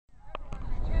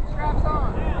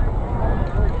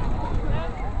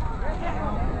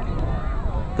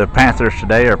The Panthers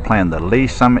today are playing the Lee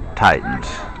Summit Titans.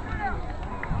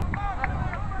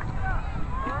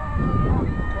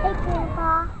 Hey,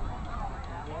 Grandpa.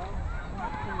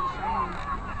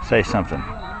 Say something.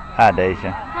 Hi,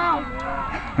 Deja.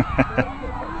 Hi.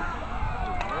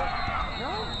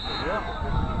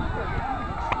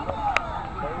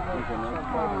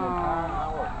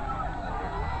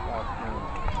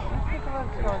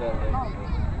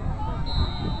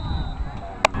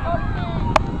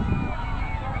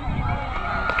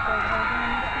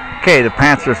 Okay, the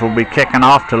Panthers will be kicking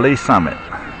off to Lee Summit.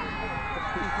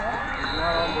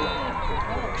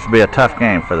 Should be a tough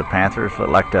game for the Panthers. Look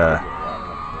like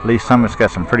Lee Summit's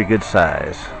got some pretty good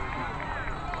size.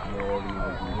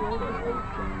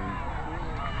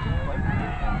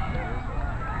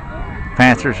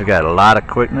 Panthers have got a lot of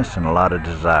quickness and a lot of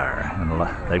desire, and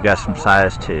they've got some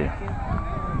size too.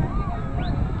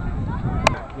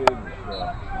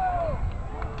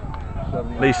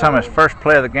 Lee Summit's first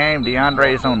play of the game.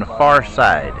 DeAndre's on the far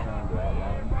side.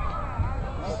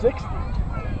 60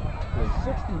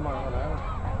 mile an hour.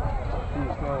 He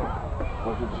was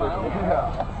going.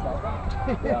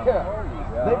 Yeah.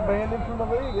 They banned him from the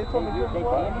league. They told me to go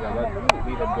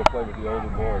play with the older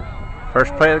boys.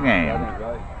 First play of the game.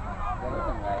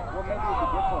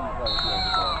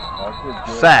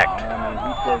 Sacked.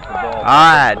 All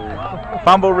right.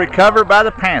 Fumble recovered by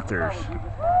the Panthers.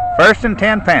 1st and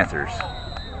 10 Panthers.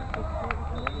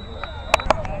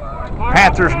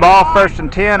 Panthers ball, 1st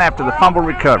and 10 after the fumble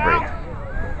recovery. I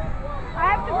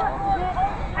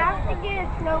have to get a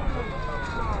trophy.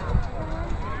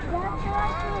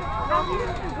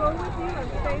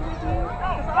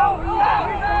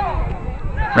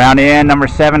 Round the end, number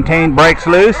 17 breaks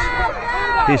loose.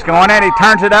 He's going in, he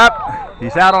turns it up.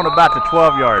 He's out on about the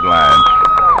 12-yard line.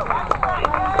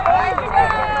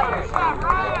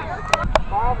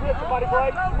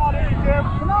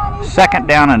 Second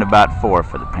down and about 4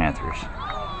 for the Panthers.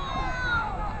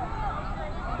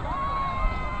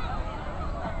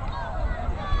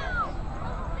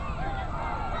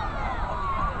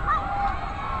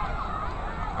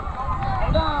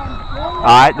 All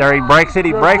right, there he breaks it,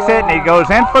 and he goes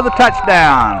in for the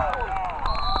touchdown.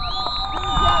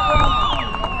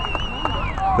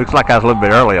 Looks like I was a little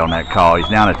bit early on that call. He's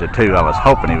down at the 2. I was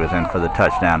hoping he was in for the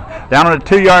touchdown. Down on the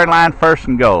 2-yard line, 1st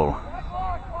and goal.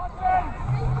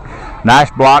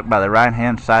 Nice block by the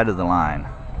right-hand side of the line.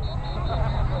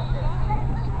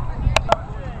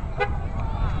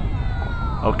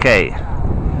 Okay,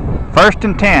 1st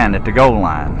and 10 at the goal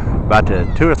line, about the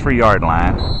 2 or 3 yard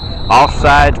line.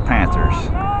 Offsides, Panthers.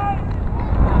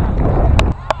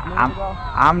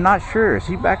 I'm not sure. Is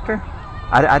he back there?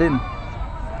 I didn't.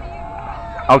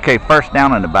 Okay, 1st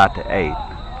down and about the 8.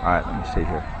 All right, let me see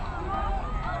here.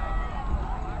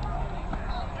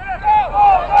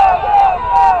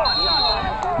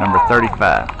 Number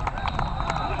 35.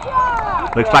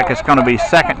 Looks like it's going to be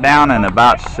 2nd down and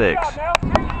about 6.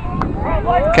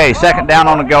 Okay, 2nd down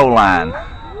on the goal line.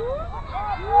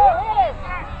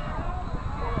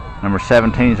 Number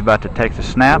 17 is about to take the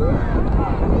snap.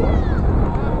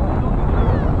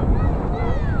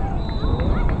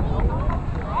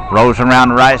 Rolls around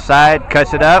the right side,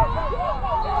 cuts it up,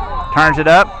 turns it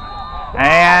up,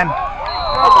 and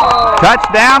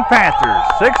touchdown Panthers,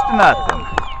 6-0.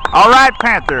 All right,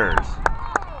 Panthers.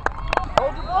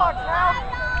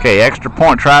 Okay, extra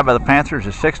point try by the Panthers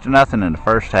is 6-0 in the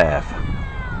first half.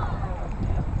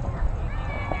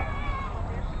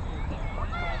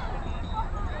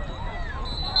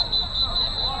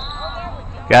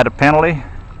 Got a penalty.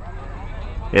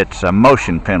 It's a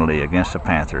motion penalty against the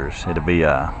Panthers. It'll be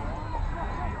the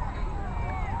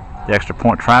extra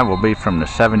point try will be from the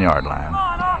 7-yard line.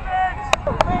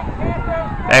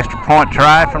 Extra point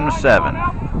try from the 7.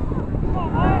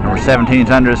 Number 17's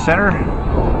under the center.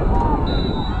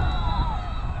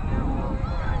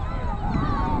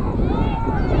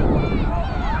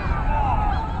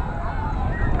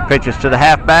 Pitches to the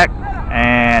halfback,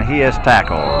 and he is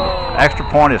tackled. Extra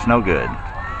point is no good.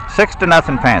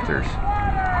 6-0 Panthers.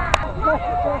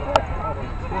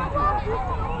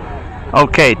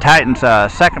 Okay, Titans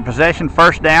 2nd possession,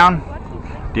 1st down.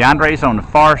 DeAndre's on the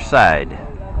far side.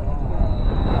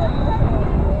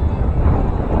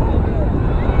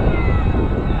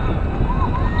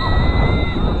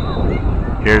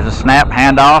 Here's a snap,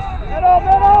 handoff,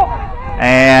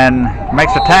 and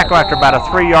makes a tackle after about a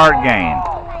 3-yard gain.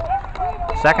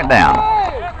 2nd down.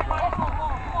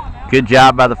 Good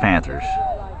job by the Panthers.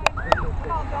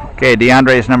 Okay,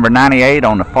 DeAndre's number 98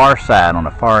 on the far side, on the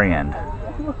far end.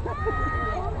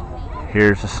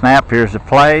 Here's the snap, here's the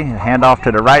play, handoff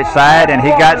to the right side, and he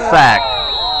got sacked.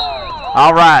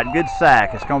 All right, good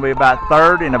sack. It's going to be about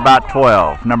 3rd and about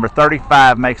 12. Number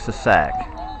 35 makes the sack.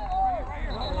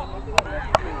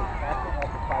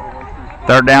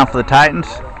 3rd down for the Titans.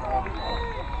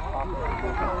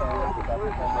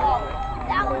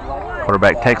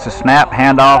 Quarterback takes a snap,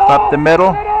 handoff up the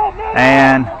middle,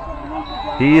 and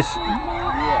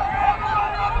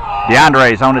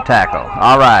DeAndre's on the tackle.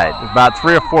 All right, about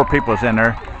 3 or 4 people is in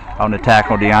there on the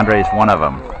tackle. DeAndre is one of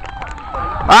them.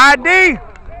 All right, D.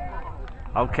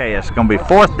 Okay, it's going to be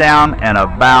 4th down and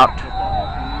about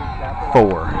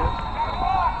 4.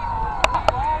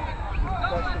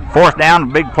 4th down,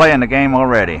 big play in the game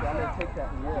already.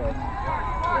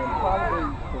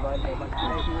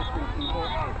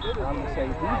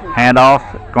 Handoff,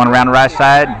 going around the right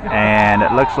side, and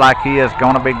it looks like he is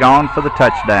going to be gone for the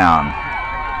touchdown.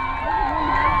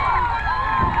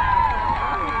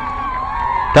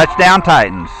 Touchdown,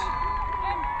 Titans.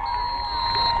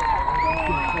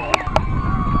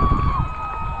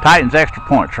 Titans extra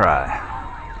point try.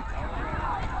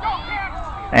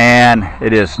 And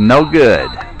it is no good.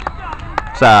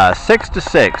 It's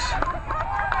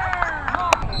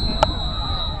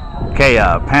 6-6. Okay,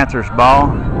 Panthers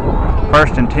ball.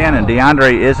 1st and 10, and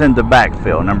DeAndre is in the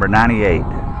backfield, number 98.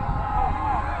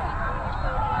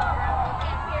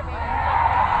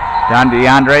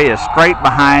 DeAndre is straight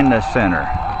behind the center,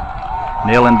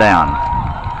 kneeling down.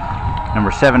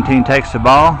 Number 17 takes the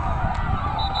ball.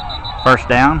 1st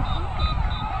down.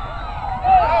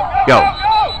 Go.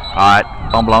 All right,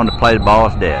 fumble on the play, the ball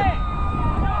is dead.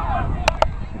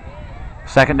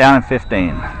 2nd down and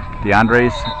 15.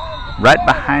 DeAndre's right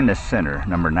behind the center,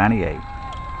 number 98.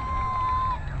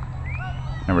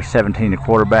 Number 17, the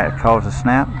quarterback, calls the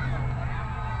snap.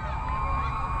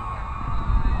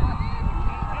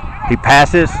 He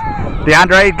passes.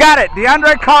 DeAndre got it.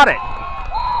 DeAndre caught it.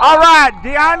 All right,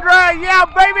 DeAndre. Yeah,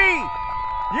 baby.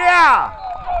 Yeah.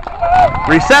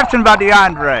 Reception by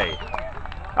DeAndre.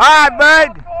 All right,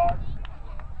 bud.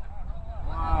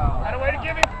 Got a way to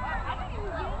give him.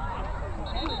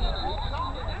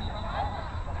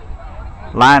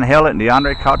 Line held it, and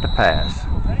DeAndre caught the pass.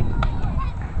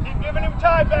 Keep giving him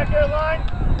time back there, line.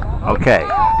 Okay,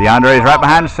 DeAndre is right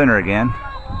behind the center again.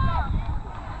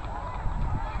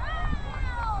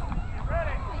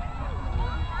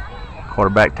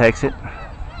 Quarterback takes it.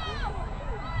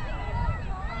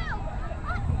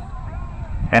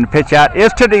 And the pitch out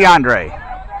is to DeAndre.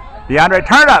 DeAndre,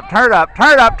 turn up, turn up,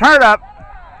 turn up, turn up.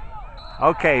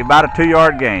 Okay, about a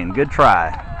 2-yard gain. Good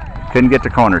try. Couldn't get the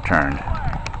corner turned.